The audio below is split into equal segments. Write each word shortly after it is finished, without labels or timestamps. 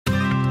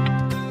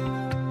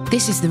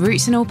This is the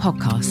Roots and All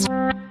podcast,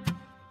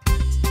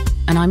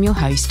 and I'm your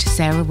host,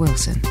 Sarah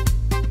Wilson.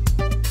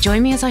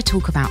 Join me as I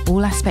talk about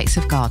all aspects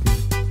of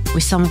gardening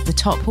with some of the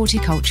top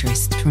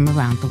horticulturists from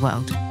around the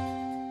world.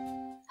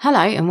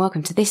 Hello, and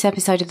welcome to this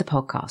episode of the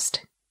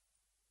podcast.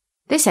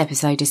 This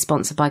episode is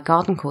sponsored by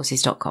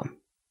gardencourses.com.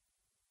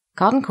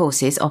 Garden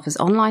Courses offers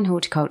online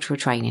horticultural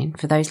training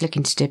for those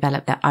looking to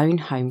develop their own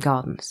home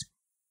gardens.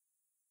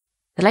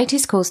 The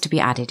latest course to be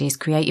added is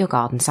Create Your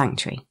Garden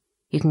Sanctuary.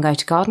 You can go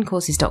to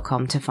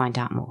gardencourses.com to find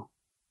out more.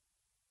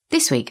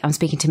 This week I'm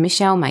speaking to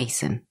Michelle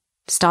Mason,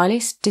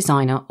 stylist,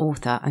 designer,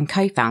 author and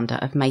co-founder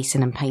of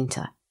Mason &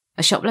 Painter,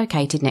 a shop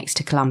located next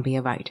to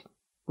Columbia Road,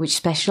 which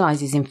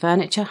specialises in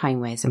furniture,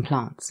 homewares and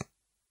plants.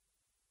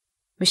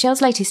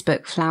 Michelle's latest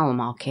book, Flower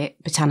Market,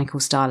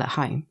 Botanical Style at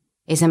Home,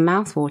 is a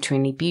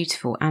mouth-wateringly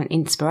beautiful and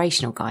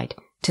inspirational guide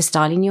to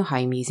styling your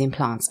home using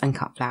plants and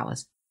cut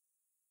flowers.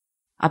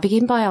 I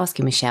begin by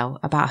asking Michelle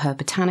about her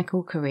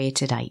botanical career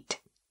to date.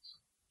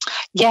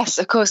 Yes,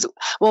 of course.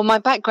 Well, my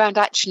background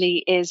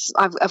actually is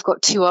I've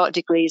got 2 art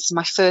degrees.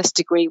 My first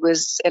degree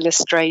was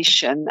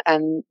illustration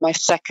and my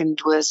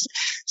second was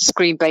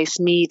screen-based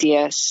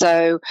media.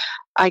 So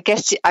I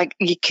guess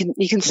you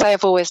can say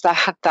I've always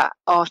had that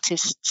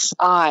artist's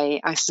eye,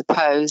 I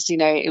suppose, in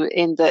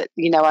that,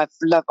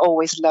 I've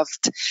always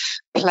loved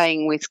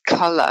playing with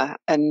colour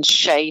and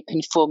shape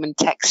and form and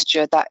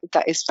texture. That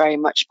is very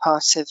much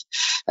part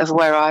of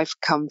where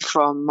I've come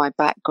from, my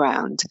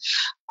background.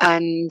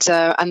 And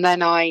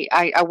then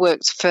I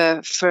worked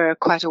for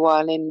quite a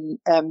while in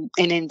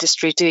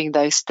industry doing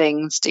those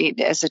things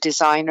as a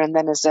designer and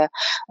then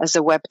as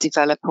a web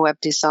developer, web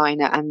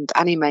designer and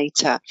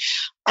animator.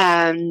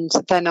 And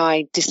then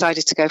I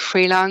decided to go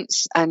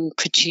freelance and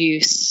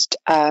produced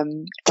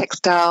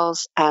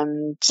textiles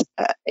and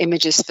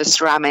images for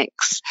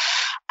ceramics.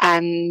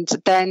 And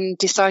then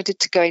decided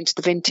to go into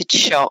the vintage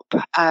shop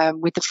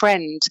with a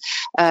friend,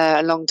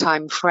 a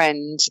long-time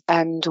friend,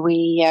 and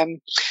we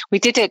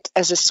did it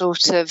as a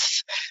sort of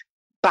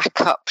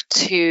backup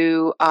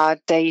to our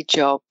day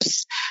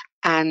jobs.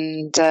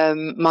 And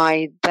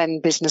my then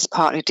business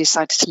partner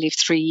decided to leave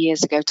 3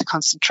 years ago to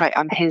concentrate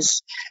on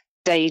his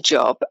day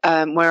job,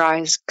 where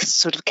I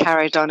sort of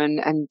carried on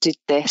and did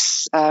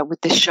this with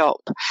the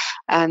shop.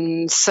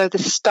 And so the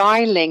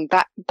styling,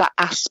 that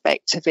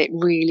aspect of it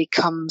really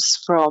comes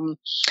from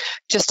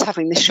just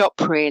having the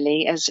shop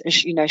really as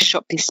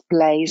shop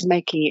displays,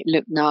 making it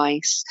look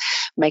nice,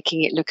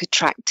 making it look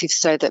attractive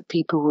so that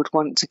people would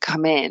want to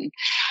come in.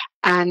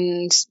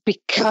 And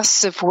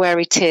because of where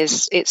it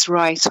is, it's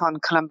right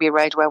on Columbia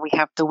Road where we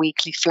have the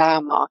weekly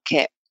flower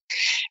market.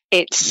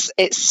 It's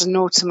an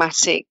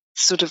automatic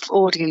sort of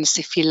audience,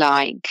 if you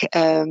like,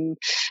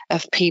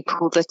 of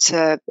people that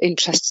are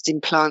interested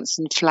in plants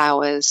and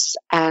flowers,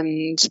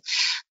 and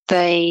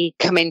they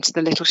come into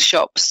the little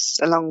shops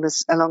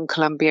along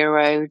Columbia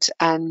Road,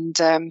 and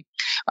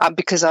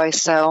because I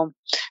sell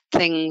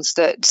things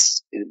that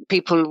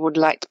people would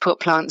like to put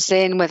plants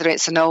in, whether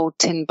it's an old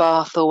tin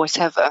bath or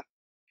whatever,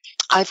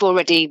 I've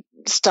already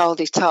styled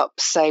it up,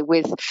 say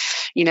with,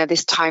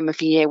 this time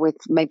of year with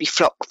maybe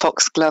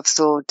foxgloves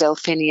or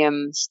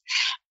delphiniums,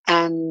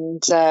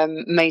 and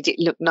made it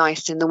look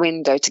nice in the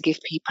window to give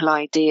people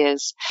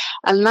ideas.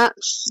 And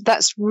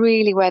that's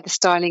really where the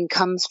styling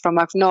comes from.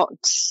 I've not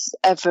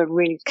ever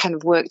really kind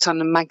of worked on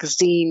a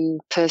magazine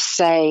per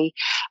se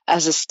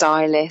as a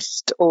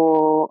stylist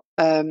or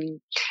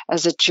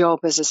as a job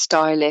as a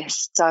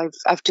stylist.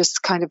 I've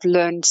just kind of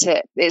learned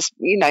it. It's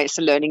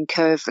a learning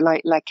curve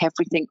like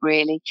everything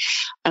really.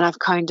 And I've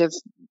kind of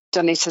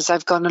done it as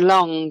I've gone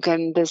along,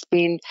 and there's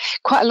been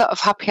quite a lot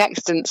of happy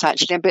accidents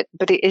actually,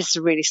 but it is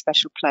a really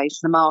special place.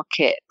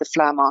 The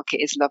flower market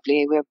is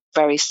lovely. We're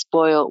very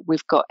spoiled.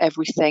 We've got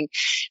everything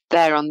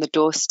there on the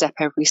doorstep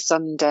every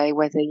Sunday,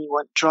 whether you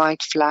want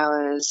dried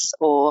flowers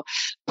or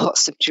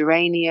pots of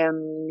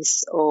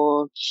geraniums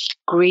or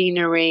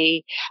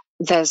greenery.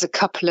 There's a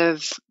couple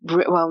of,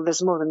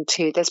 there's more than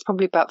 2. There's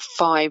probably about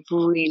 5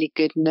 really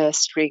good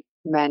nursery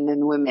men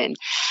and women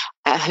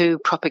who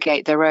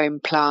propagate their own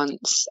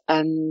plants,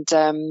 and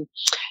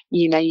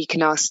you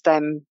can ask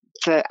them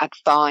for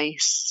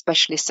advice,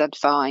 specialist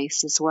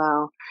advice as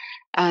well,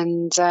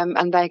 and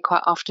they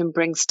quite often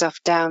bring stuff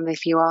down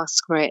if you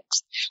ask for it.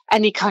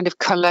 Any kind of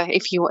colour,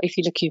 if you're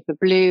looking for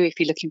blue, if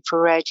you're looking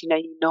for red, you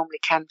normally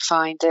can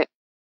find it.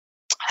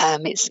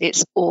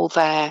 It's all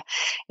there.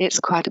 It's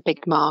quite a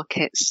big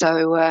market.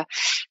 So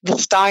the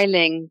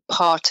styling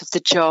part of the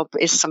job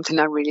is something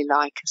I really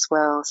like as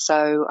well.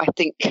 So I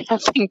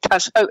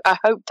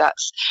hope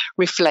that's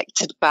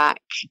reflected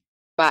back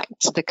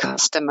to the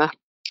customer.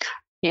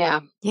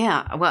 Yeah.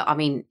 Yeah. Well, I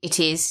mean, it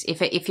is.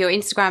 If your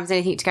Instagram is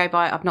anything to go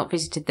by, I've not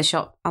visited the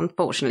shop,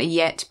 unfortunately,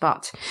 yet,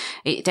 but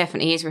it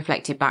definitely is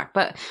reflected back.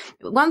 But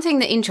one thing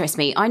that interests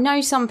me, I know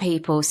some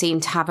people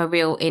seem to have a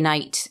real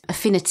innate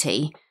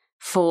affinity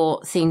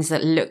for things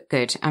that look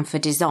good and for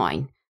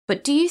design.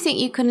 But do you think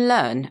you can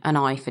learn an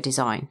eye for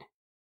design?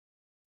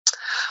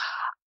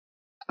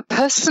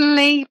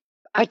 Personally,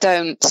 I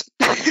don't.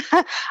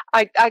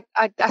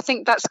 I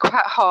think that's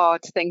quite a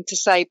hard thing to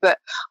say, but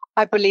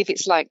I believe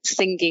it's like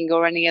singing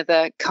or any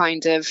other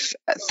kind of.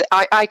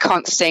 I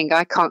can't sing.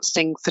 I can't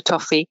sing for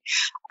toffee,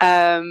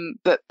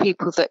 but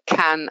people that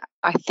can,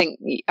 I think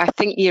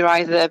you're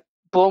either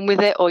born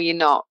with it or you're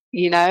not.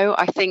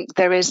 I think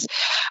there is.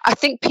 I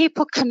think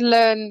people can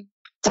learn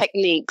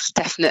techniques,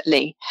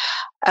 definitely.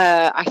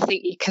 I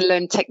think you can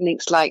learn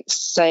techniques like,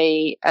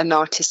 say, an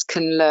artist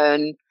can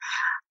learn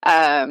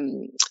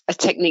a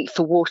technique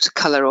for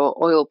watercolor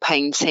or oil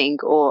painting,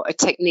 or a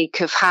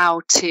technique of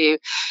how to,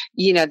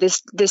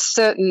 there's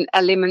certain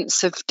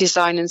elements of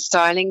design and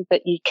styling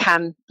that you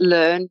can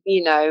learn,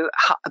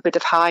 a bit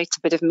of height,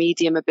 a bit of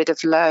medium, a bit of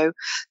low.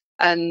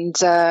 And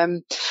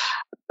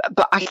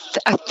but I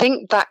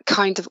think that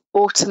kind of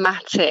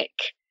automatic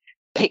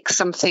pick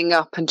something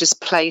up and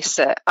just place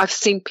it. I've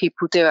seen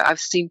people do it.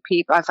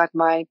 I've had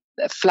my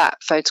flat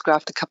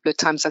photographed a couple of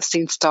times. I've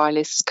seen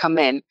stylists come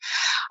in.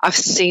 I've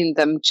seen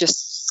them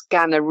just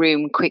scan a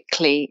room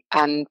quickly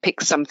and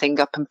pick something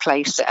up and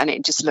place it, and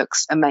it just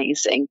looks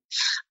amazing.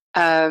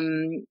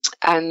 And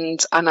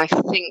I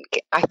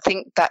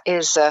think that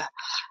is a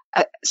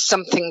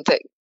something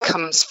that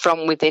comes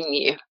from within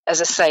you. As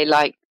I say,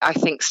 like, I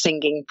think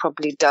singing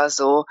probably does,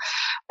 or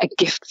a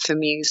gift for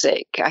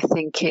music. I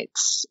think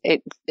it's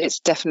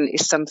definitely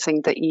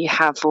something that you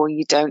have or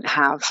you don't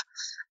have.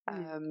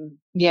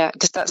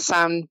 Does that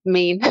sound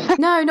mean?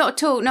 No, not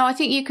at all. No, I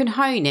think you can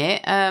hone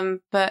it.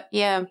 But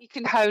yeah, you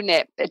can hone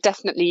it.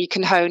 Definitely, you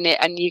can hone it,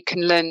 and you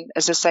can learn,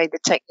 as I say, the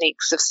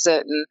techniques of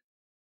certain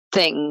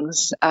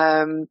things.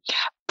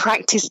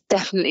 Practice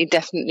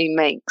definitely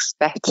makes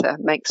better,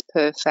 makes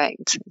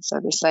perfect, so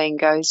the saying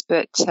goes.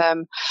 But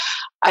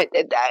I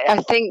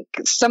think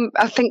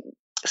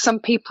some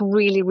people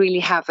really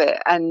have it,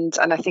 and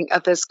I think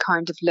others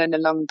kind of learn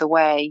along the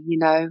way,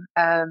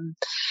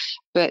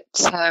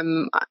 it's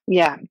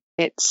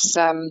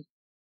I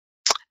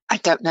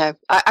don't know.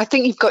 I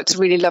think you've got to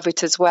really love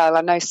it as well.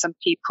 I know some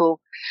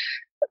people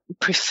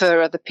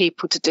prefer other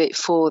people to do it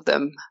for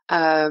them.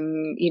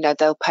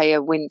 They'll pay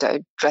a window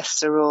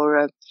dresser or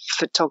a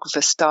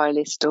photographer,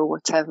 stylist, or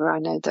whatever. I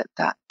know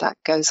that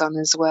goes on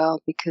as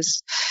well,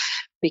 because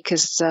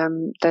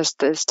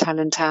there's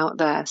talent out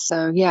there.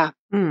 So yeah.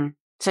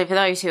 So for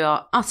those who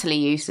are utterly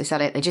useless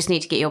at it, they just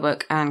need to get your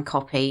book and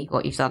copy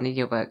what you've done in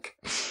your book.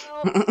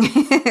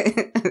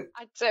 I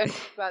don't know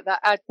about that.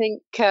 I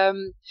think,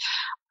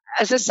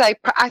 as I say,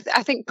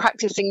 I think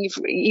practicing.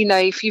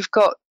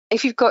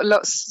 If you've got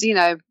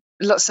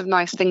lots of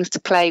nice things to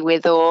play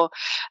with, or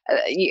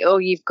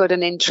you've got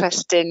an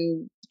interest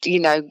in,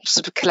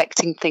 sort of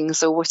collecting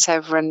things or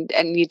whatever,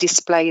 and you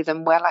display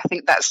them well, I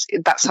think that's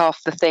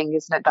half the thing,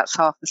 isn't it? That's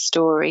half the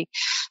story.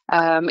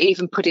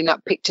 Even putting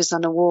up pictures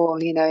on a wall,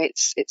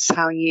 it's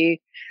how you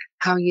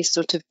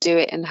sort of do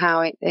it and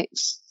how it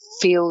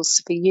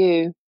feels for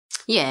you.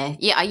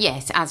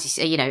 Yes, as you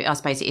say, I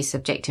suppose it is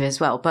subjective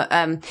as well, but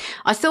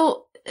I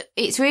thought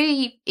it's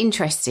really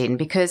interesting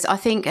because I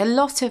think a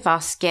lot of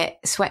us get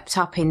swept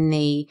up in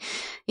the,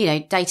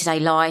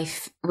 day-to-day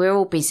life. We're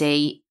all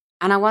busy.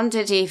 And I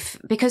wondered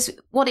because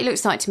what it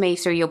looks like to me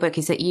through your book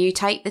is that you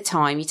take the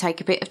time, you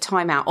take a bit of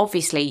time out.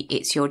 Obviously,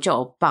 it's your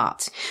job,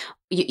 but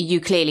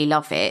you clearly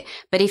love it.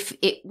 But if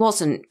it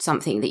wasn't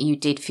something that you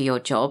did for your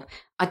job,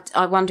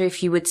 I wonder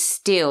if you would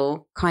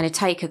still kind of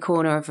take a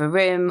corner of a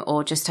room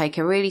or just take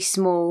a really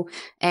small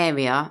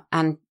area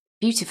and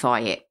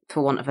beautify it,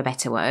 for want of a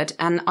better word.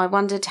 And I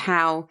wondered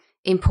how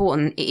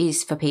important it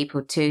is for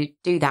people to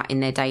do that in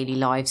their daily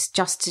lives,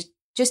 just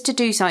to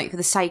do something for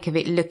the sake of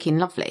it looking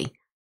lovely.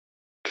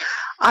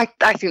 I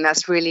think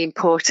that's really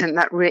important.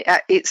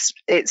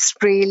 It's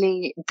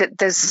really that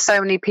there's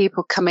so many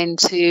people come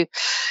into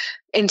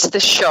the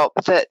shop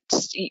that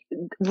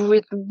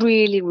with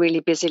really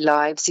busy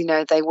lives.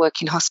 They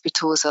work in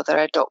hospitals, or they're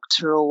a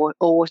doctor or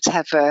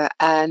whatever,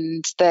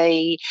 and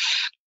they're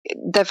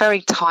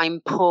very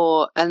time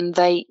poor, and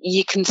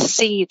you can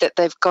see that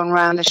they've gone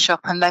around the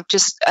shop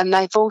and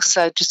they've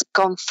also just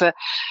gone for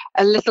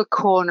a little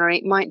corner.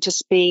 It might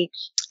just be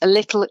a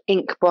little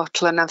ink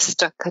bottle, and I've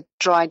stuck a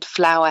dried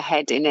flower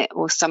head in it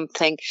or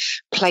something,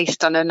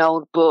 placed on an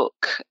old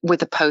book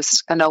with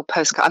an old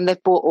postcard, and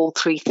they've bought all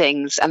three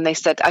things, and they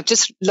said, I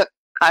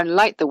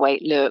like the way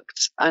it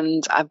looked,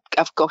 and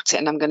I've got it,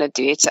 and I'm going to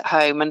do it at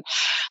home. And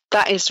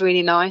that is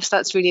really nice.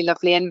 That's really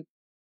lovely. And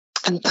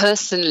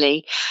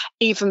personally,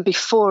 even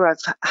before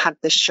I've had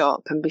the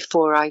shop and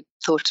before I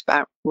thought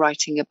about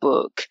writing a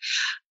book,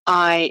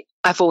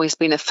 I've always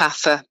been a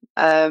faffer.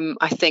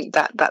 I think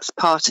that's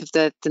part of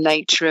the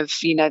nature of,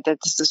 the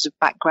sort of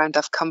background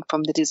I've come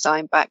from, the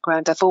design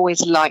background. I've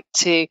always liked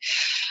to,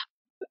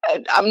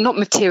 I'm not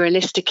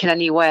materialistic in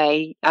any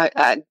way.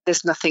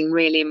 There's nothing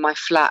really in my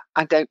flat.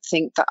 I don't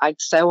think that I'd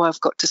say,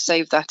 I've got to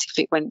save that if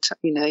it went up,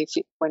 if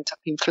it went up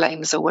in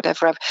flames or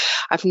whatever.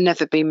 I've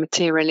never been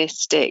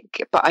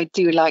materialistic, but I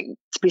do like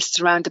to be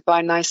surrounded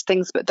by nice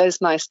things. But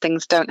those nice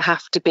things don't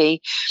have to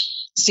be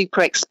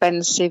super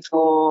expensive,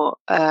 or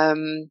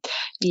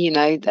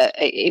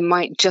it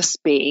might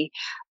just be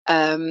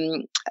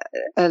um,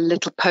 a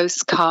little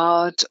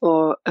postcard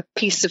or a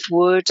piece of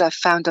wood I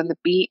found on the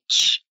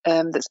beach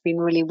that's been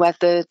really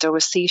weathered, or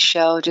a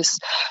seashell,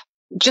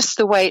 just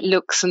the way it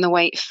looks and the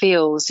way it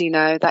feels,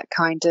 that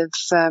kind of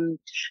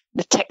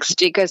the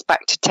texture. It goes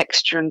back to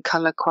texture and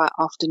color quite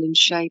often, in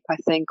shape, I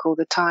think, all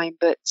the time.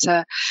 But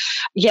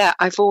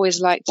I've always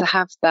liked to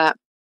have that.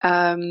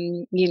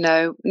 I'm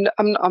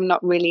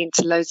not really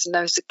into loads and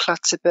loads of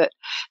clutter, but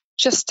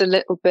just a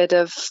little bit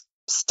of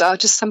style,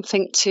 just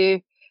something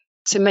to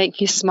make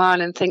you smile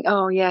and think,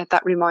 oh yeah,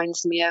 that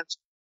reminds me of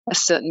a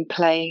certain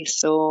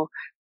place, or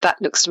that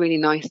looks really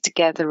nice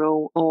together,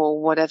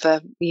 or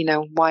whatever,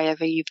 why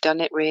ever you've done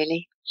it,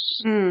 really.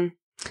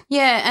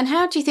 Yeah. And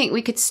how do you think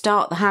we could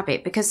start the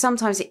habit? Because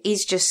sometimes it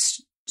is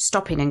just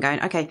stopping and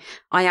going, okay,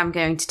 I am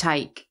going to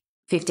take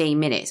 15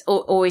 minutes.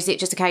 Or is it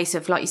just a case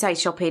of, like you say,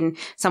 shopping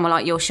somewhere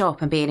like your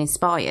shop and being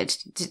inspired?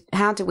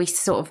 How do we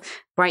sort of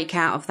break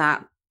out of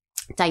that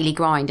daily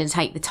grind and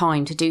take the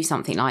time to do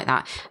something like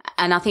that?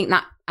 And I think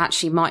that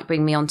actually might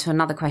bring me on to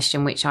another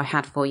question which I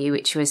had for you,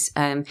 which was,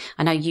 I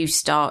know you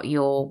start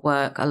your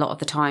work a lot of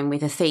the time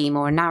with a theme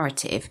or a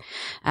narrative,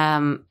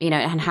 and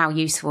how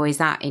useful is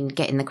that in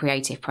getting the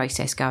creative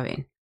process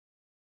going?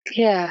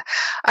 Yeah,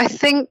 I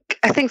think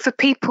for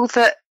people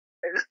that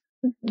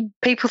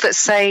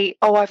say,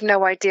 oh, I've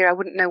no idea, I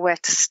wouldn't know where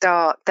to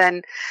start,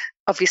 then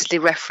obviously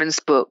reference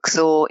books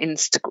or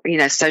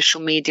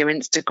social media,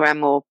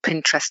 Instagram or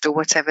Pinterest or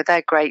whatever.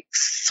 They're great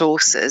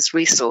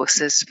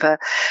resources for,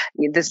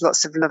 there's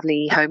lots of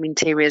lovely home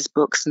interiors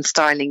books and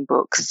styling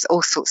books,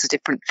 all sorts of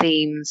different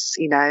themes,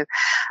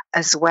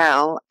 as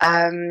well.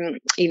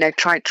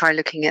 Try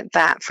looking at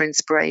that for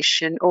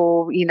inspiration,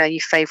 or,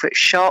 your favorite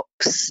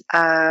shops.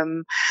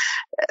 Go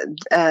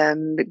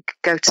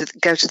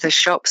to the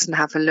shops and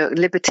have a look.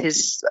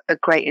 Liberty's a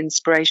great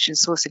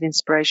source of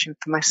inspiration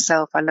for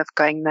myself. I love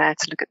going there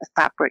to look at the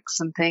fabrics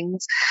and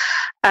things.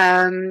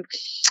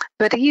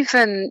 But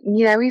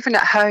even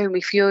at home,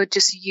 if you're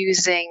just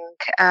using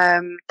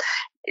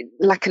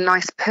like a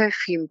nice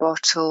perfume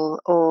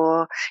bottle,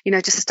 or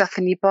just stuff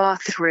in your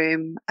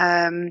bathroom,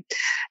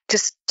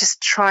 just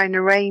try and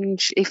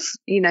arrange, if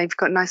you've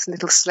got a nice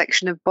little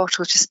selection of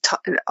bottles, just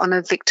on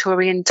a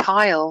Victorian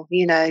tile,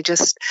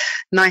 just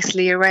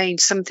nicely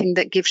arranged, something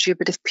that gives you a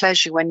bit of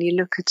pleasure when you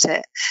look at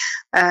it.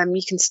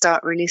 You can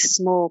start really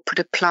small, put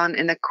a plant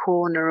in a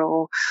corner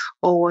or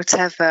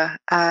whatever.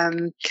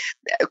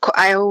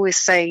 I always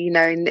say,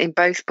 in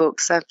both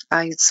books,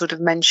 I sort of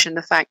mention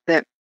the fact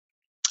that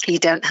you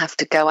don't have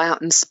to go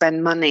out and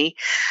spend money.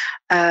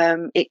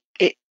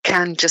 It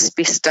can just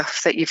be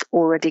stuff that you've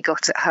already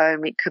got at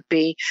home. It could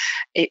be,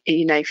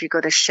 if you've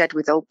got a shed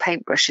with old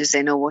paintbrushes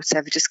in or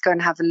whatever, just go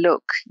and have a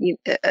look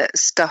at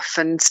stuff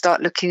and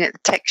start looking at the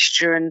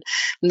texture and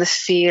the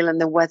feel and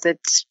the weathered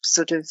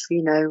sort of,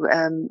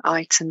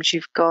 items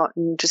you've got,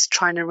 and just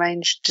try and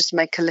arrange, just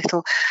make a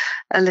little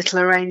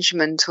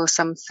arrangement or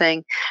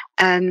something.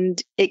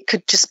 And it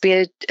could just be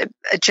a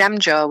jam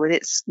jar with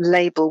its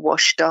label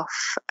washed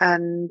off,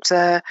 and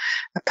a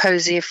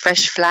posy of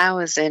fresh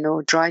flowers in,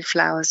 or dried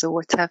flowers or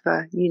whatever.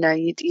 You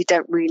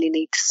don't really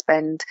need to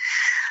spend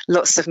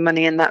lots of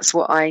money, and that's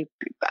what I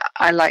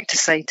like to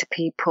say to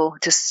people.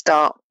 Just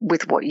start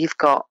with what you've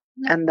got,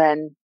 and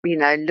then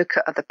look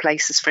at other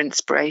places for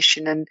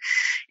inspiration. And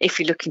if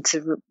you're looking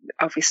to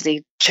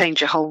obviously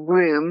change a whole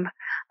room,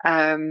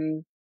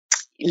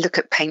 look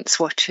at paint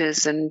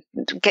swatches and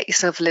get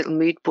yourself a little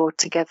mood board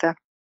together.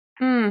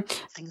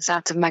 Things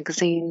out of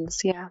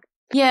magazines.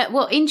 Yeah,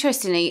 well,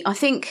 interestingly, I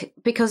think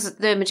because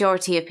the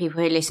majority of people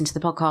who listen to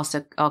the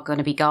podcast are going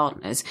to be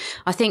gardeners,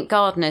 I think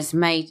gardeners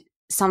may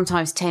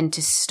sometimes tend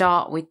to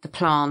start with the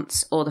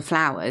plants or the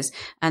flowers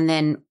and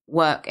then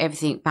work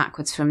everything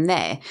backwards from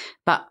there.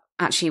 But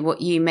actually what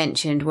you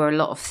mentioned were a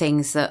lot of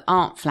things that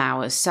aren't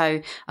flowers.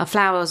 So are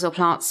flowers or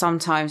plants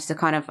sometimes the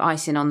kind of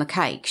icing on the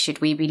cake?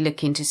 Should we be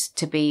looking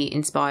to be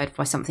inspired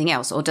by something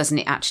else, or doesn't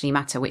it actually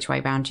matter which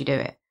way round you do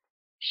it?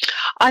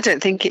 I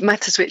don't think it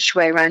matters which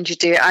way around you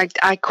do it.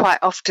 I quite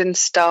often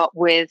start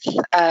with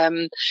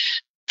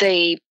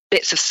the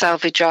bits of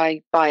salvage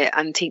I buy at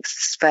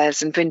antiques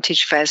fairs and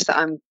vintage fairs that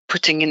I'm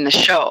putting in the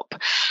shop.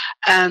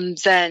 And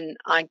then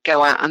I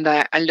go out and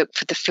I look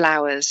for the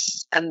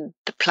flowers and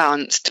the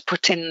plants to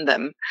put in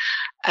them,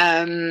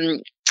 to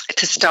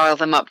style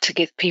them up, to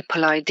give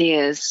people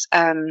ideas.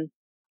 And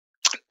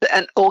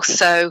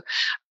also,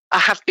 I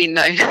have been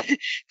known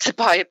to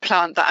buy a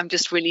plant that I'm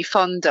just really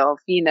fond of,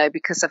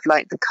 because I've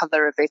liked the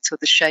colour of it or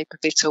the shape of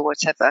it or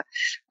whatever.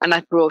 And I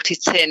brought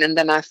it in, and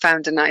then I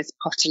found a nice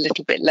pot a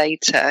little bit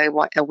later,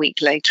 a week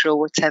later or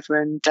whatever,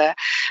 and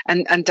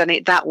done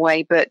it that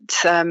way. But,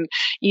 to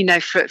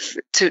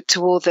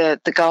all the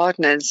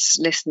gardeners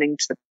listening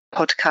to the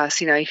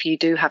podcast, if you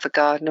do have a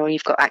garden or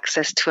you've got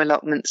access to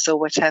allotments or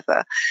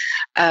whatever,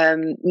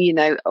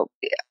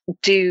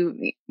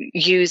 do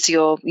use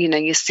your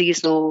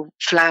seasonal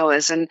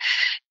flowers. And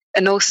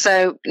And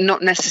also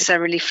not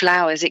necessarily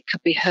flowers. It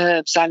could be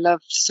herbs. I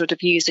love sort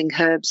of using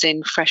herbs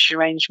in fresh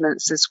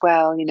arrangements as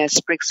well.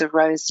 Sprigs of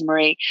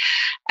rosemary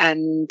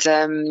and,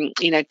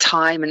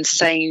 thyme and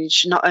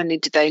sage. Not only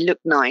do they look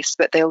nice,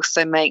 but they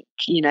also make,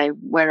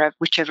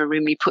 whichever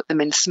room you put them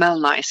in, smell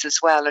nice as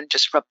well. And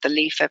just rub the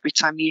leaf every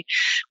time you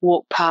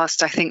walk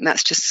past. I think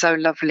that's just so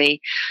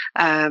lovely,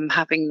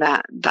 having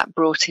that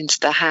brought into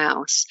the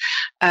house.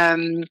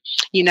 And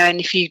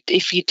if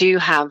you do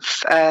have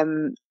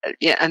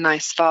a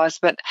nice vase,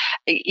 but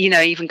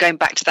even going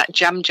back to that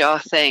jam jar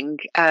thing,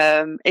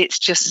 it's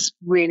just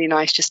really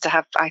nice just to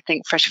have, I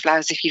think, fresh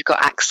flowers if you've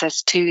got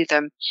access to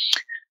them.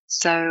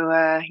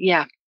 So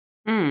yeah.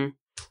 And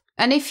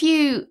if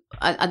you,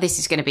 this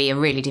is going to be a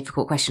really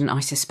difficult question,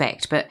 I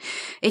suspect, but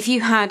if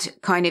you had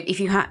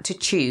to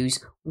choose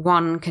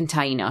one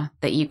container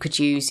that you could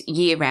use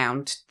year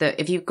round, that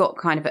if you've got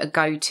kind of a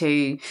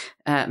go-to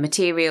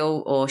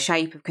material or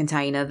shape of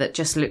container that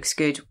just looks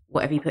good,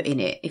 whatever you put in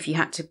it, if you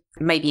had to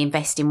maybe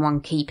invest in one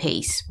key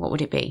piece, what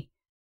would it be?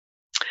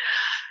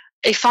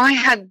 If I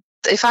had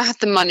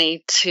the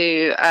money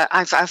to,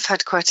 I've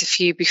had quite a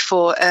few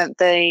before.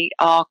 They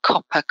are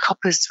copper.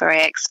 Copper's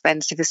very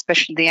expensive,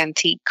 especially the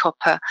antique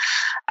copper,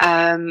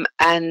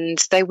 and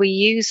they were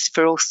used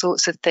for all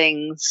sorts of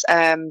things.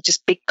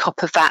 Just big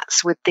copper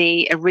vats with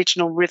the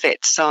original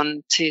rivets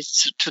on to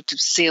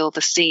seal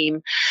the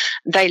seam.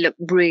 They look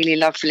really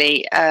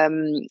lovely.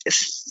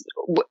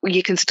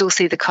 You can still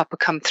see the copper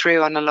come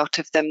through on a lot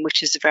of them,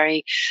 which is a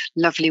very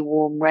lovely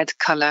warm red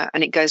colour,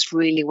 and it goes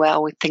really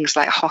well with things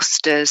like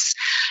hostas.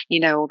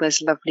 All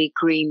those lovely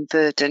green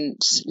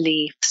verdant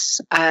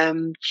leaves.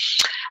 And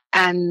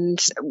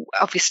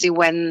obviously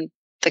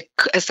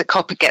as the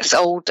copper gets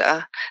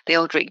older, the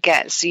older it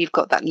gets, so you've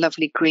got that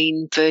lovely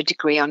green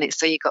verdigris on it.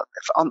 So you've got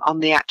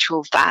on the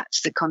actual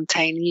vats, the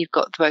container, you've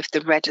got both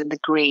the red and the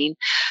green.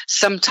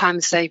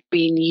 Sometimes they've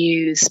been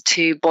used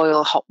to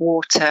boil hot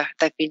water.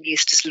 They've been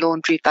used as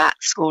laundry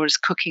vats or as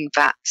cooking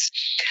vats.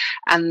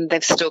 And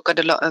they've still got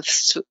a lot of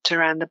soot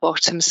around the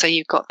bottom. So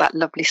you've got that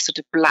lovely sort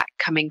of black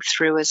coming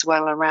through as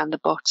well around the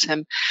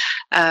bottom.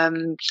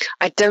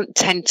 I don't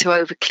tend to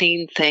over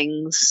clean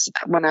things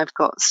when I've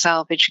got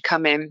salvage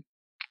coming,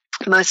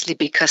 mostly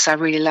because I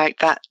really like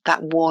that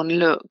worn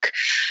look.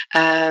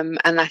 And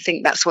I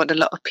think that's what a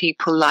lot of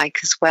people like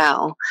as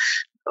well.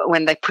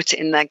 When they put it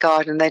in their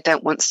garden, they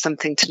don't want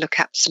something to look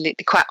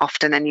absolutely, quite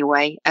often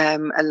anyway,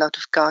 a lot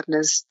of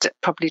gardeners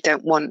probably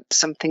don't want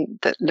something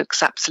that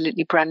looks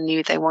absolutely brand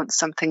new. They want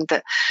something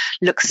that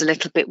looks a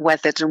little bit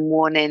weathered and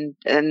worn in,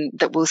 and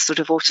that will sort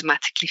of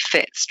automatically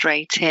fit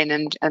straight in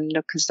and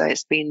look as though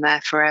it's been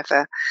there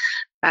forever.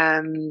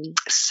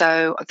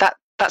 So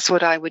that's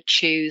what I would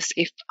choose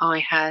if I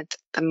had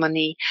the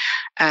money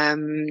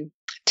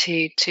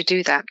to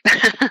do that.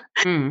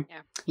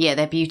 Yeah,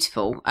 they're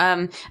beautiful.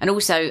 And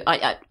also,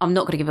 I'm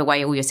not going to give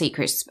away all your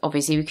secrets,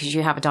 obviously, because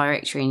you have a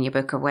directory in your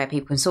book of where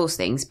people can source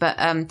things. But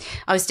I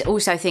was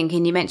also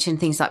thinking, you mentioned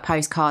things like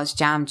postcards,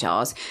 jam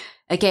jars.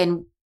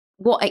 Again,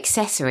 what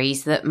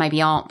accessories that maybe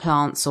aren't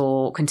plants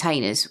or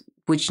containers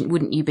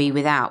wouldn't you be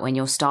without when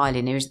you're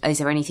styling? Is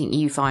there anything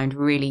you find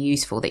really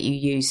useful that you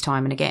use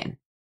time and again?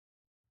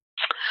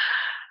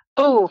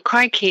 Oh,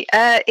 crikey!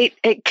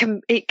 It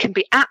can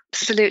be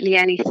absolutely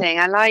anything.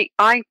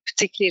 I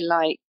particularly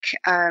like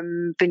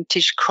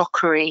vintage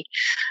crockery,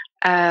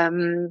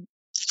 all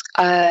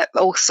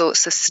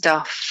sorts of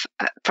stuff,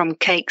 from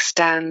cake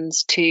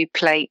stands to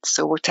plates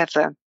or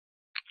whatever.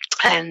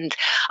 And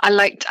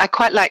I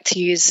quite like to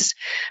use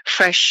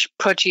fresh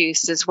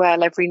produce as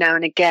well every now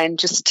and again,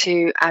 just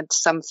to add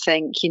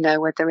something,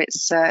 whether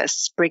it's a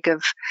sprig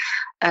of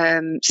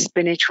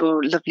spinach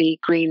or lovely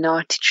green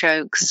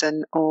artichokes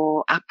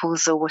or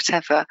apples or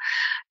whatever,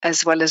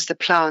 as well as the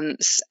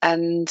plants.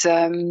 And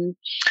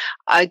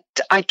I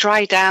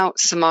dried out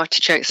some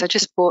artichokes. I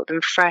just bought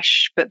them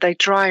fresh, but they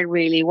dry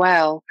really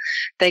well.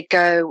 They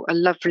go a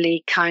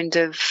lovely kind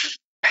of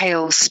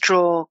pale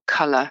straw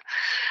colour.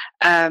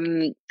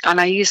 And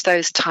I use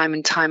those time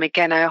and time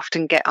again. I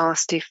often get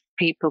asked if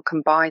people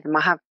can buy them.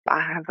 I have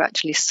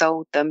actually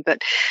sold them,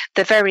 but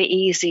they're very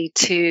easy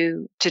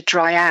to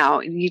dry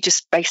out. You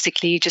just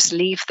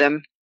leave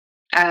them,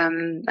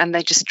 and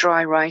they just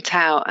dry right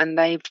out. And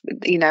I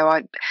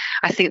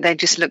think they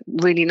just look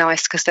really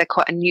nice because they're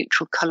quite a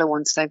neutral colour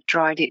once they've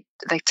dried it.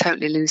 They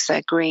totally lose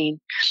their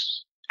green,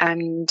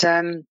 and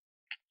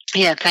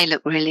yeah, they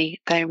look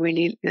really, they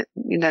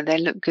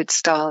look good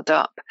styled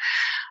up.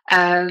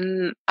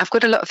 I've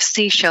got a lot of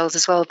seashells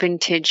as well,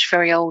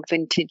 very old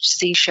vintage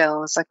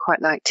seashells I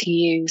quite like to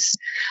use.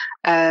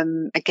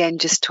 Again,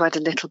 just to add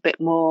a little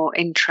bit more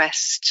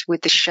interest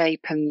with the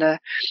shape and the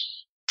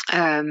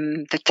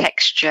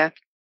texture.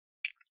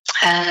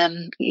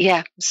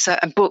 Yeah, so,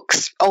 and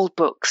old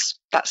books,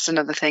 that's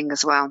another thing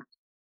as well.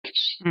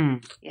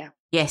 Yeah.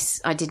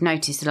 Yes, I did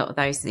notice a lot of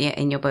those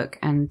in your book,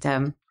 and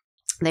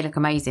they look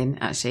amazing,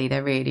 actually.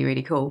 They're really,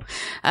 really cool.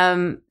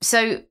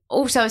 So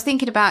also I was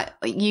thinking about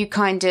you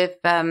kind of,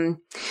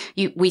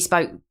 we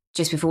spoke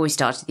just before we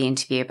started the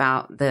interview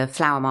about the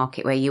flower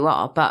market where you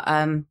are, but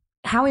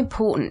how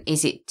important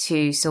is it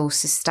to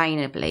source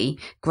sustainably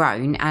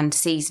grown and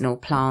seasonal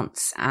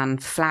plants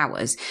and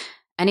flowers?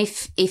 And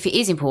if it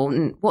is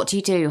important, what do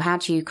you do? How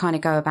do you kind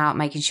of go about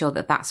making sure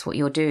that that's what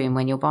you're doing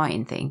when you're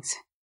buying things?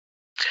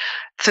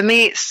 For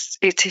me,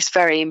 it is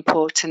very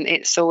important.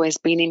 It's always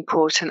been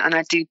important, and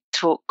I do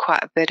talk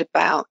quite a bit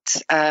about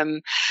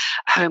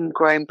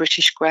homegrown,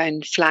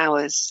 British-grown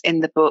flowers in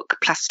the book.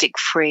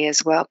 Plastic-free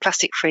as well.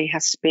 Plastic-free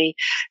has to be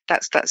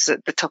that's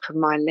at the top of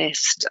my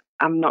list.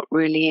 I'm not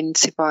really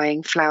into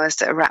buying flowers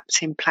that are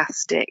wrapped in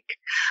plastic.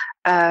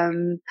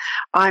 I'm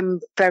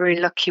very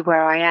lucky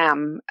where I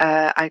am.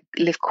 I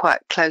live quite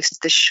close to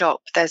the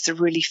shop. There's a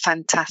really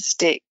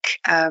fantastic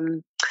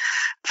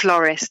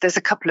florist. There's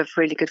a couple of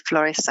really good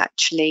florists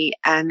actually,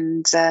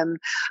 and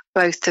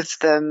both of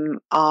them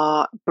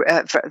are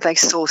they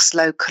source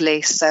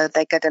locally, so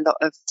they get a lot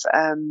of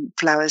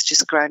flowers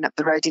just grown up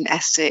the road in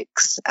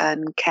Essex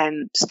and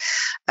Kent,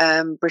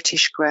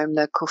 British grown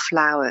local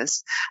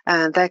flowers.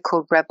 They're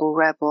called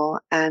Rebel,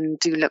 and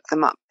do look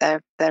them up.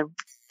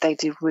 They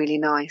do really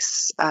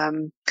nice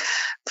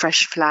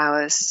fresh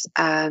flowers,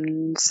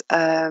 and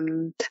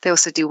they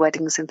also do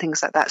weddings and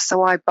things like that.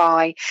 So I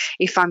buy,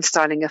 if I'm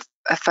styling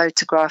a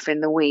photograph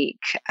in the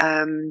week,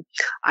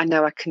 I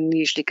know I can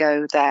usually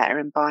go there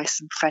and buy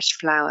some fresh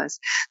flowers.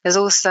 There's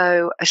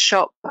also a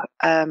shop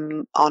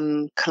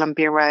on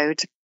Columbia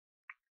Road,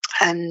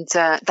 and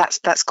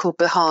that's called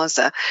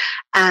Bahaza,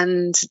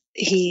 and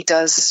he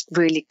does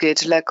really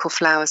good local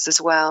flowers as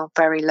well,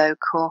 very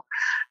local.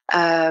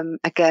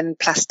 Again,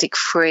 plastic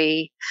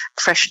free,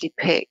 freshly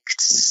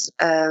picked,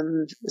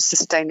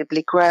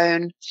 sustainably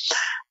grown,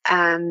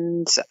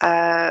 and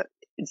I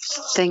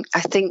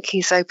think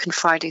he's open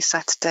Friday,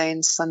 Saturday,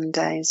 and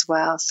Sunday as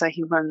well. So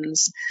he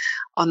runs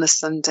on the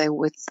Sunday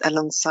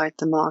alongside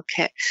the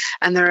market,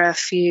 and there are a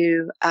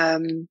few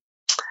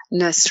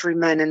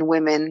nurserymen and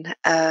women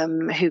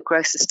who grow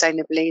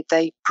sustainably.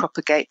 They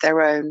propagate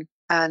their own.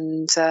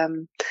 And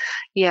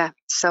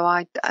so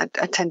I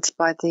tend to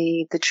buy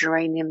the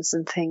geraniums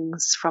and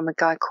things from a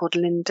guy called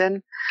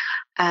Lyndon,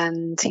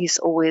 and he's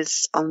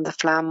always on the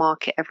flower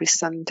market every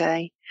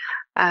Sunday.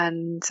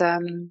 And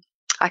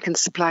I can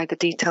supply the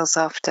details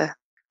after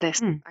this.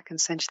 I can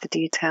send you the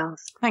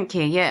details. Thank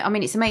you. Yeah, I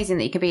mean, it's amazing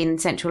that you can be in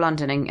central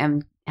London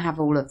and have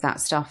all of that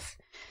stuff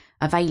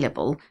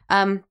available.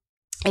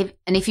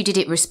 If you did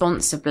it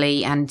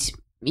responsibly and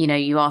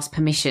you ask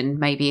permission,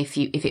 maybe if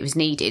it was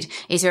needed,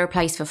 is there a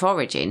place for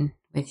foraging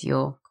with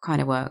your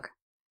kind of work?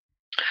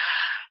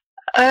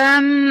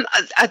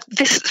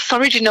 This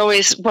foraging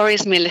always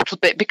worries me a little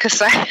bit,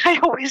 because I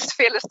always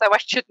feel as though I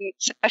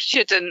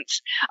shouldn't.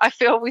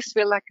 Always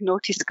feel like a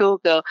naughty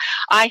schoolgirl.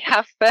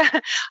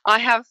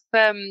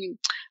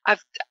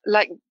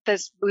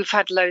 We've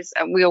had loads,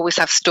 and we always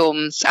have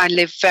storms. I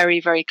live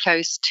very, very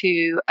close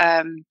to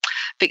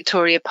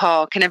Victoria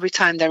Park, and every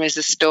time there is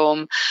a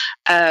storm,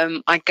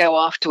 I go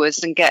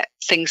afterwards and get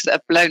things that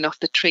are blown off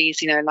the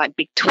trees, like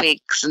big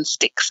twigs and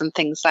sticks and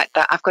things like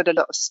that. I've got a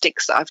lot of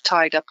sticks that I've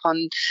tied up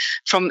and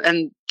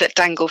that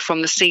dangle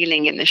from the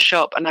ceiling in the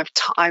shop, and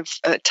I've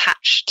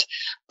attached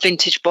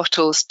vintage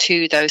bottles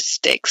to those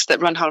sticks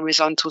that run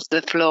horizontal to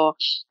the floor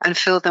and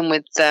fill them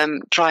with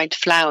dried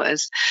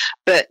flowers.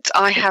 But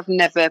I have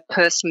never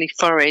personally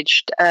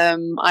foraged.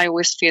 I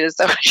always feel as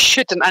though I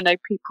shouldn't. I know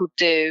people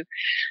do.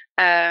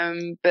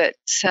 I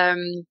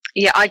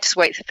just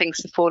wait for things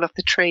to fall off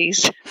the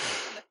trees,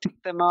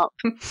 pick them up.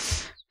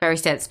 Very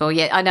sensible.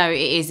 Yeah, I know it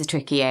is a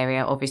tricky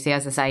area. Obviously,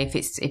 as I say, if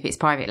it's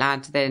private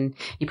land, then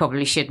you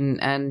probably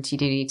shouldn't, and you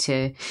do need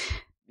to,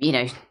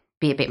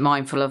 be a bit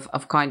mindful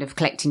of kind of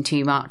collecting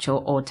too much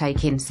or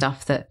taking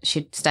stuff that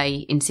should stay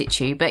in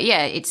situ. But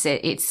yeah, it's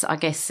I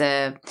guess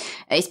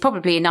it's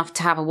probably enough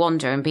to have a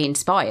wander and be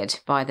inspired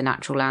by the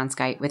natural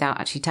landscape without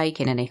actually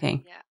taking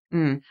anything. Yeah.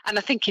 And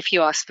I think if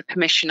you ask for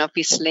permission,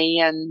 obviously,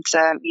 and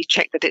you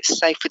check that it's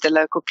safe with the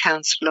local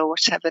council or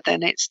whatever,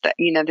 then it's that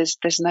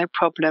there's no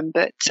problem.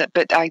 But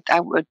I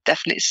would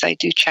definitely say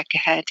do check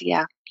ahead.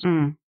 Yeah.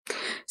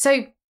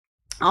 So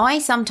I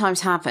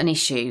sometimes have an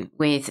issue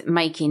with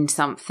making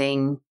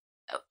something.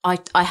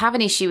 I have an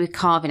issue with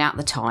carving out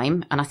the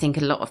time, and I think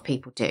a lot of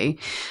people do.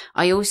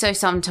 I also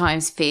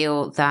sometimes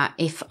feel that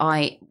if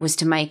I was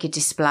to make a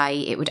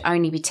display, it would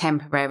only be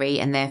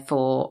temporary, and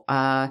therefore,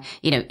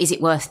 is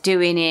it worth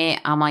doing it?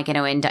 Am I going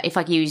to end up, if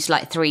I use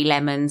like 3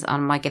 lemons,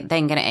 am I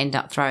then going to end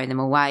up throwing them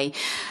away?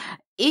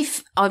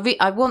 If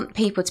I want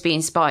people to be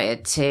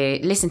inspired to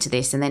listen to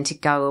this and then to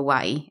go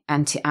away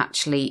and to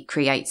actually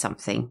create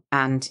something,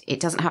 and it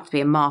doesn't have to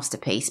be a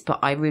masterpiece, but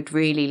I would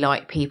really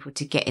like people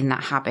to get in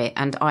that habit,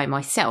 and I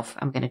myself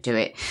am going to do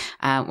it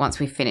once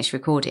we've finished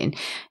recording.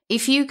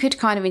 If you could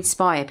kind of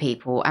inspire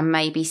people and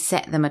maybe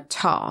set them a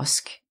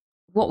task,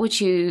 what would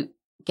you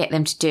get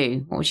them to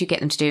do? What would you get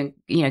them to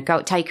do?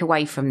 Go take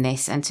away from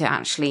this and to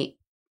actually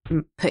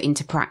put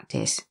into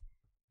practice.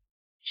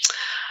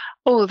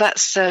 Oh,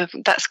 that's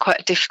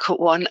quite a difficult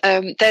one.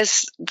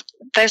 There's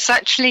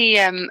actually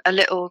a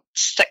little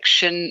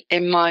section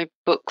in my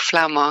book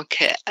Flower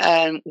Market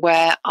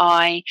where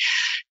I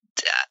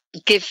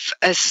give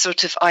a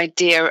sort of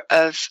idea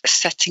of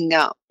setting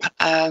up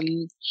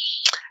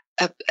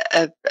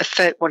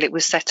well, it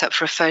was set up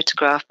for a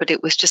photograph, but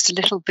it was just a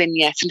little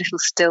vignette, a little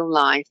still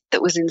life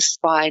that was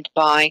inspired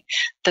by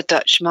the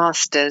Dutch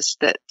masters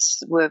that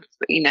were,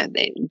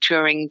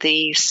 during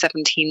the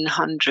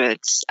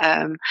 1700s,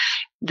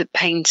 that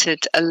painted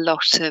a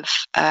lot of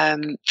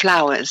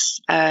flowers,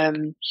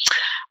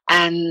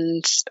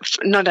 and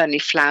not only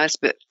flowers,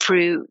 but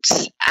fruit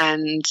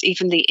and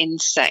even the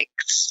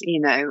insects.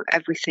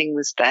 Everything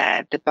was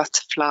there. The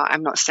butterfly.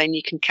 I'm not saying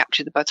you can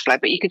capture the butterfly,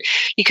 but you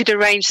could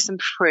arrange some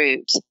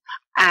fruit,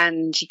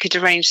 and you could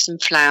arrange some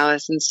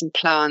flowers and some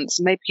plants,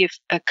 maybe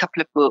a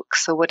couple of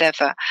books or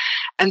whatever,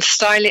 and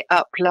style it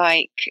up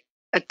like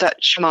a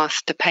Dutch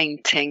master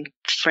painting,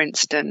 for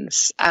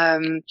instance,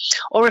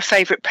 or a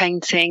favourite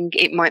painting.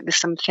 It might be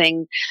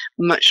something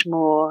much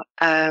more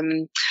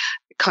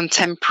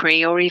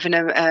contemporary, or even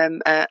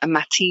a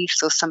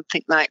Matisse or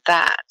something like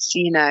that.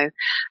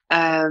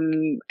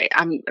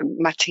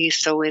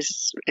 Matisse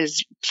always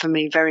is for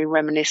me very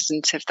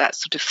reminiscent of that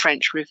sort of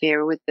French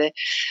Riviera with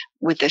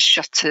the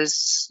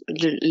shutters,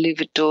 the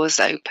louvered doors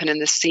open,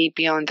 and the sea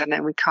beyond. I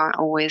know we can't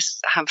always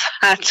have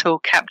that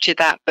or capture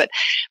that, but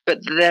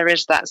there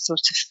is that sort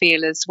of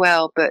feel as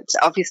well. But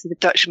obviously the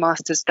Dutch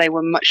masters, they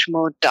were much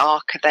more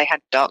darker. They had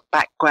dark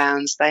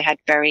backgrounds. They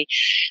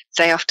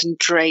often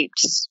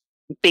draped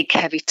big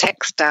heavy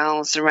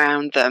textiles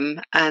around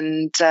them,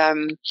 and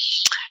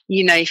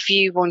if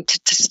you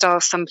wanted to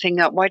style something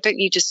up, why don't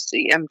you just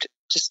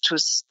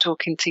was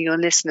talking to your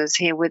listeners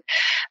here with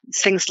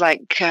things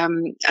like a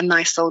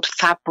nice old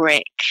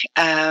fabric,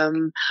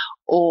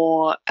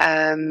 or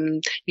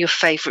your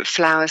favourite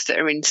flowers that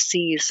are in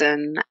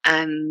season,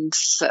 and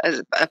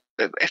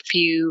a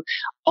few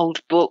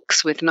old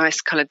books with nice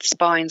coloured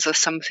spines or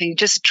something.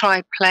 Just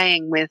try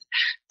playing with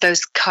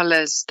those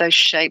colours, those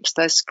shapes,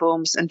 those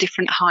forms, and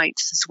different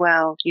heights as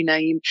well.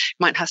 You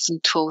might have some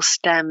tall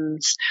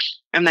stems,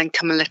 and then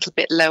come a little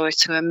bit lower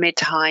to a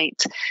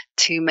mid-height,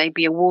 to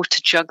maybe a water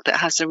jug that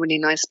has a really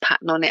nice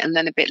pattern on it, and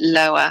then a bit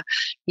lower.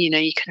 You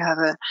could have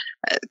a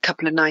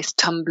couple of nice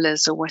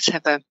tumblers or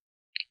whatever,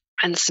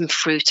 and some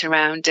fruit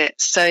around it.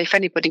 So if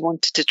anybody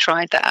wanted to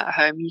try that at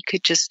home, you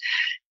could just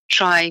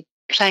try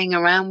playing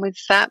around with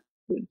that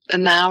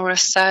an hour or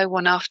so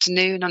one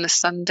afternoon on a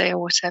Sunday or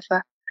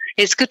whatever.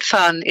 It's good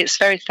fun. It's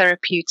very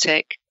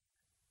therapeutic.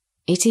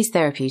 It is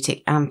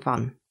therapeutic and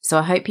fun. So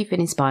I hope you've been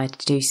inspired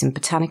to do some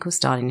botanical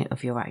styling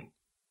of your own.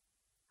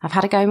 I've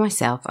had a go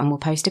myself and will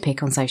post a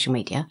pic on social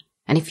media.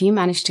 And if you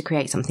manage to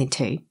create something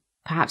too,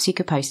 perhaps you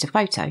could post a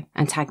photo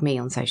and tag me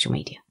on social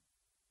media.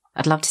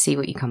 I'd love to see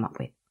what you come up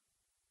with.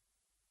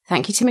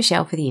 Thank you to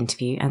Michelle for the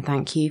interview, and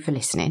thank you for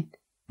listening.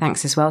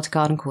 Thanks as well to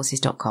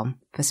gardencourses.com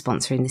for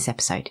sponsoring this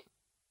episode.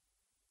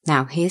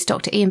 Now, here's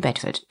Dr. Ian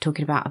Bedford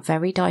talking about a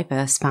very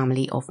diverse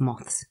family of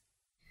moths.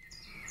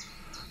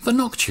 The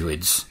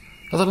Noctuids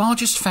are the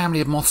largest family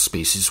of moth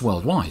species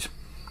worldwide.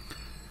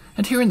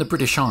 And here in the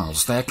British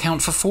Isles, they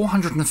account for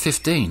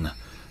 415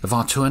 of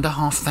our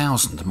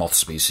 2,500 moth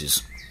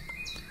species.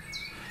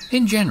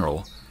 In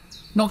general,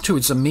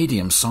 Noctuids are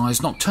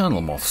medium-sized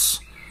nocturnal moths,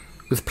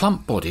 with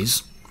plump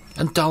bodies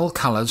and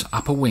dull-coloured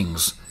upper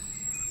wings,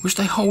 which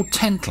they hold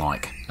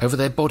tent-like over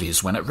their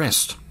bodies when at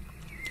rest.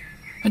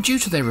 And due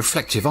to their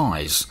reflective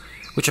eyes,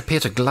 which appear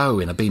to glow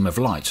in a beam of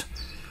light,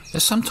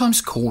 they're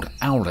sometimes called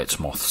owlet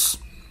moths.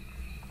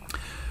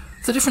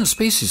 The different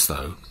species,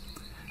 though,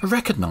 are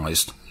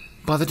recognised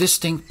by the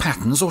distinct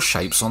patterns or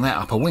shapes on their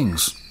upper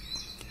wings,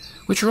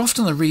 which are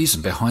often the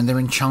reason behind their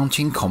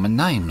enchanting common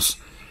names,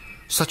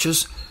 such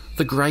as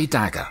the grey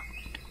dagger,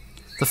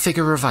 the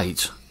figure of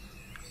 8,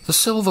 the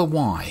silver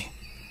Y,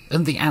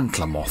 and the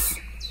antler moth.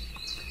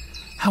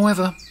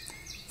 However,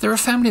 they're a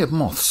family of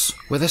moths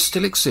where there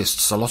still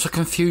exists a lot of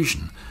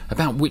confusion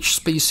about which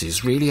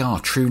species really are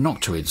true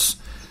noctuids,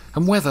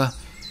 and whether,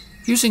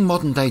 using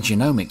modern-day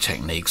genomic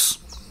techniques,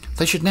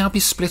 they should now be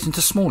split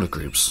into smaller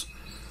groups,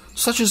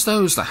 such as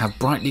those that have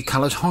brightly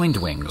coloured hind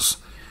wings,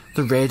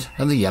 the red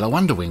and the yellow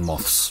underwing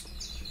moths.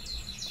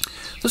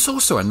 There's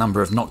also a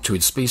number of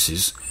noctuid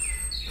species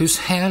whose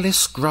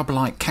hairless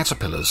grub-like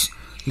caterpillars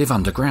live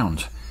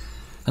underground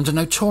and are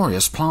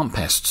notorious plant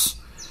pests,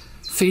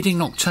 feeding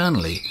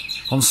nocturnally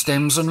on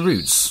stems and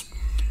roots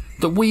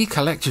that we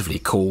collectively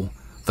call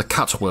the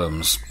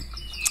cutworms.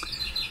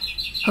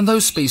 And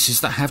those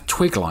species that have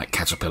twig-like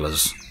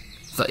caterpillars,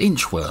 the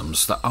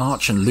inchworms that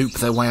arch and loop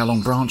their way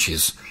along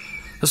branches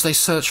as they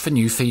search for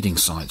new feeding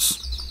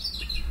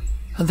sites.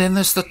 And then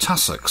there's the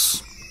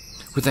tussocks,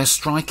 with their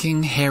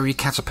striking hairy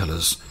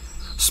caterpillars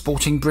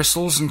sporting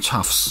bristles and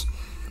tufts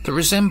that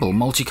resemble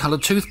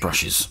multicoloured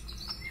toothbrushes.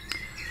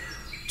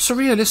 So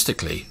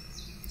realistically,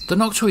 the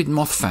noctuid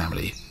moth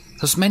family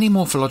has many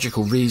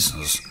morphological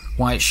reasons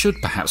why it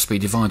should perhaps be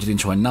divided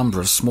into a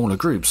number of smaller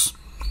groups,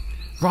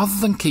 rather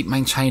than keep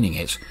maintaining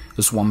it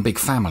as one big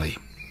family.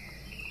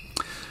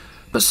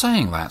 But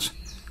saying that,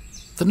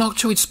 the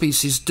noctuid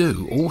species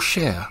do all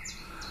share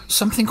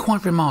something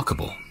quite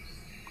remarkable.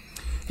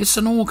 It's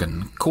an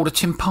organ called a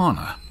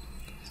tympana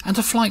and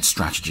a flight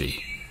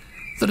strategy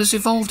that has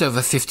evolved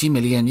over 50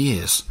 million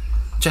years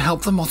to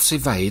help the moths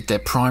evade their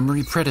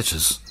primary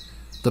predators,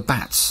 the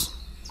bats.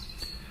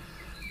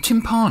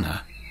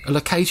 Tympana are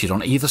located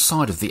on either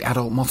side of the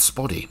adult moth's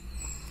body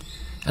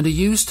and are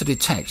used to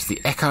detect the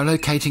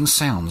echolocating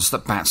sounds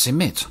that bats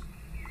emit.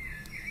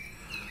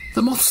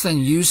 The moths then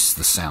use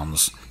the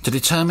sounds to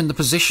determine the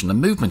position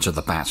and movement of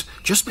the bat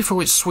just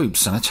before it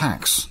swoops and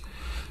attacks,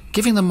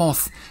 giving the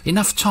moth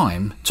enough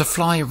time to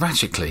fly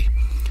erratically,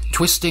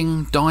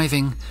 twisting,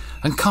 diving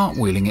and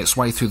cartwheeling its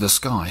way through the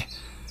sky,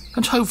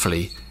 and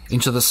hopefully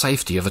into the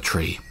safety of a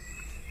tree.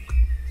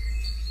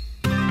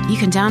 You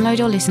can download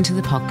or listen to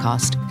the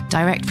podcast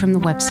direct from the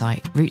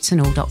website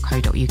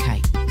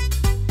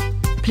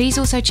rootsandall.co.uk. Please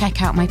also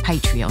check out my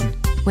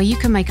Patreon, where you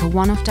can make a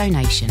one-off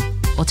donation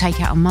or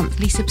take out a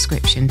monthly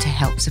subscription to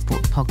help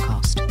support the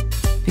podcast.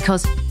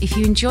 Because if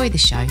you enjoy the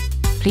show,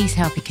 please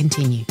help it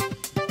continue.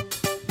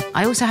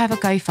 I also have a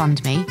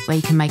GoFundMe where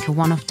you can make a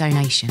one-off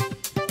donation.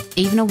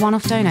 Even a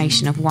one-off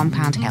donation of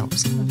 £1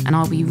 helps, and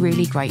I'll be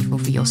really grateful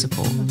for your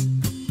support.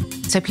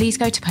 So please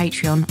go to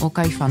Patreon or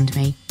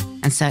GoFundMe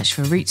and search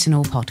for Roots and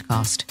All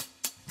Podcast.